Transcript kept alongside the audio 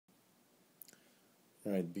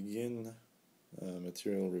Alright, begin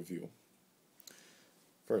material review.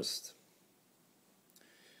 First,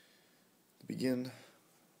 to begin,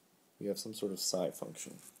 we have some sort of psi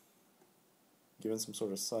function. Given some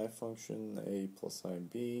sort of psi function, a plus psi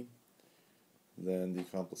b, then the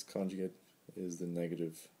complex conjugate is the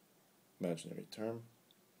negative imaginary term.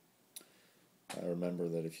 Remember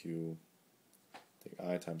that if you take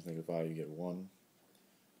I times negative I, you get 1.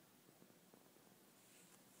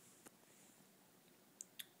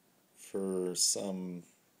 For some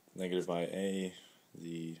negative IA,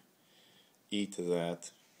 the e to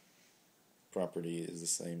that property is the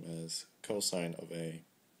same as cosine of A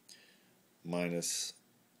minus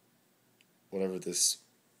whatever this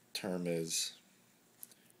term is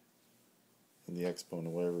in the exponent,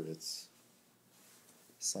 whatever its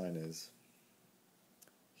sign is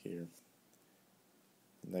here.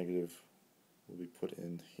 The negative will be put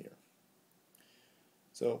in here.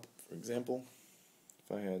 So, for example,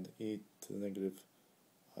 if I had e to the negative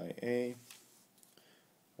IA,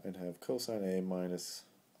 I'd have cosine A minus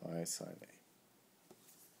I sine A.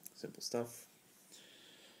 Simple stuff.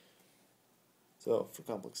 So, for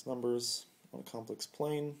complex numbers, on a complex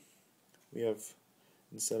plane, we have,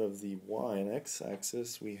 instead of the y and x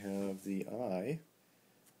axis, we have the I,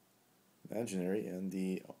 imaginary, and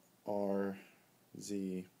the r,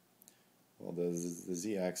 z, well, the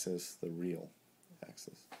z axis, the real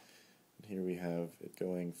axis. And here we have it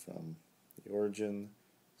going from the origin,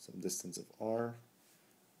 some distance of r,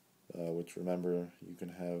 which, remember, you can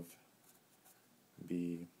have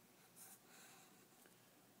be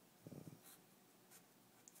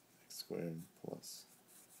x squared plus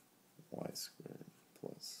y squared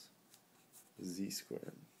plus z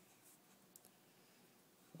squared,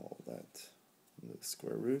 all that in the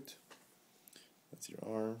square root. That's your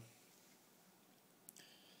r.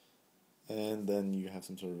 And then you have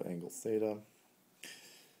some sort of angle theta.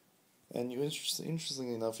 And you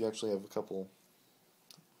interestingly enough, you actually have a couple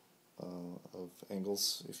of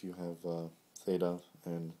angles. If you have theta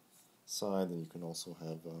and psi, then you can also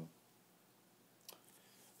have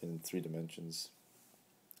in 3 dimensions.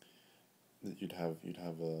 You'd have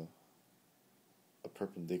a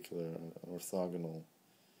perpendicular, orthogonal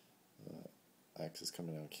axis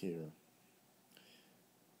coming out here.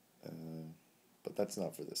 But that's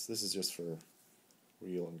not for this. This is just for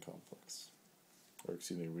real and complex. Or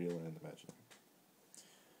excuse me, real and imaginary.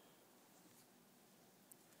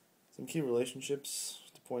 Some key relationships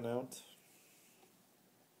to point out.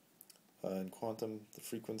 In quantum, the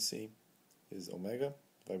frequency is omega.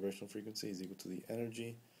 The vibrational frequency is equal to the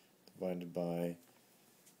energy divided by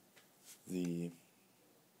the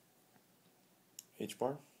h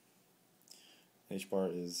bar. H bar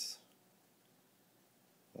is,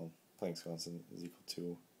 well, Planck's constant is equal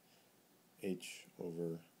to h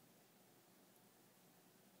over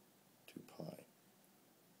 2 pi.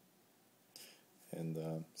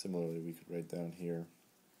 And similarly, we could write down here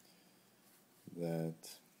that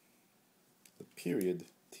the period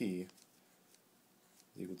t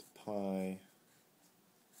is equal to pi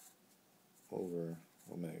over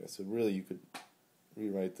omega. So really you could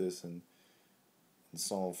rewrite this and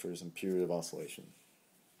solve for some period of oscillation.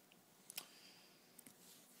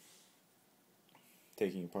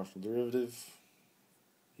 Taking a partial derivative,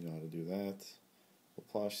 you know how to do that.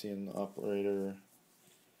 Laplacian operator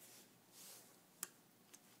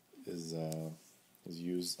is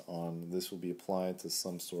used on, this will be applied to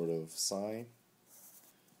some sort of psi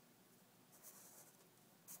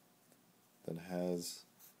that has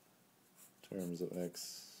terms of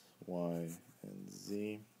x, y, and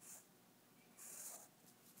z.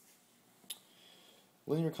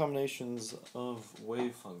 Linear combinations of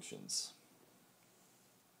wave functions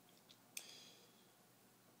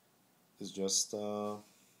is just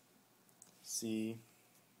C1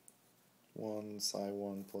 psi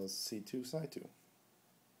 1 plus C2 psi 2.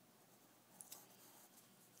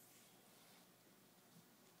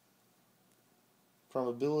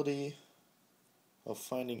 Probability of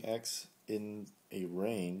finding x in a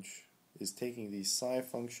range is taking these psi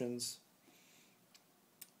functions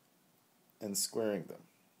and squaring them.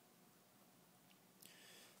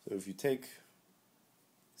 So if you take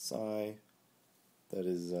psi that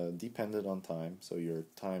is dependent on time, so your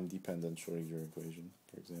time dependent Schrodinger equation,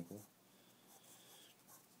 for example,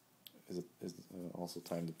 is also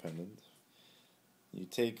time dependent. You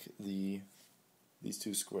take these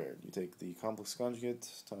two squared. You take the complex conjugate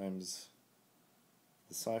times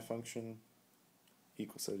the psi function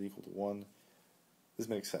set equal to 1. This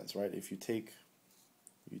makes sense, right? If you take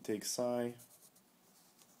psi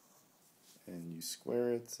and you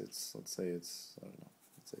square it, let's say it's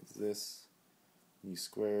this, and you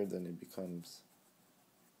square it, then it becomes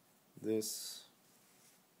this,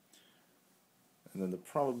 and then the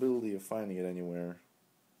probability of finding it anywhere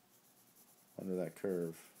under that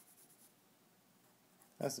curve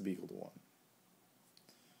has to be equal to 1.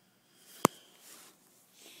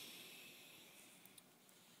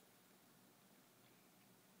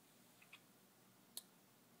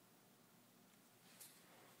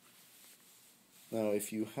 Now,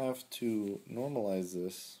 if you have to normalize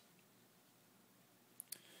this,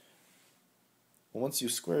 once you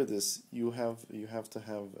square this, you have to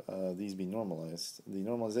have these be normalized. The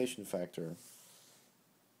normalization factor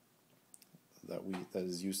that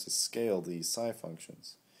is used to scale these psi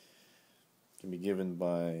functions can be given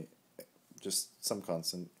by just some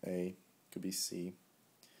constant, a, could be c.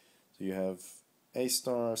 So you have a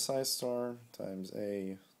star psi star times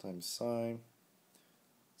a times psi,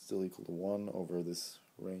 still equal to 1 over this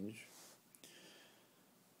range.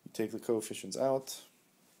 You take the coefficients out,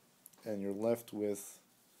 and you're left with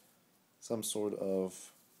some sort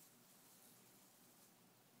of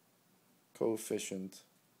coefficient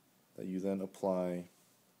that you then apply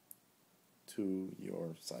to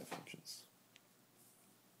your psi functions.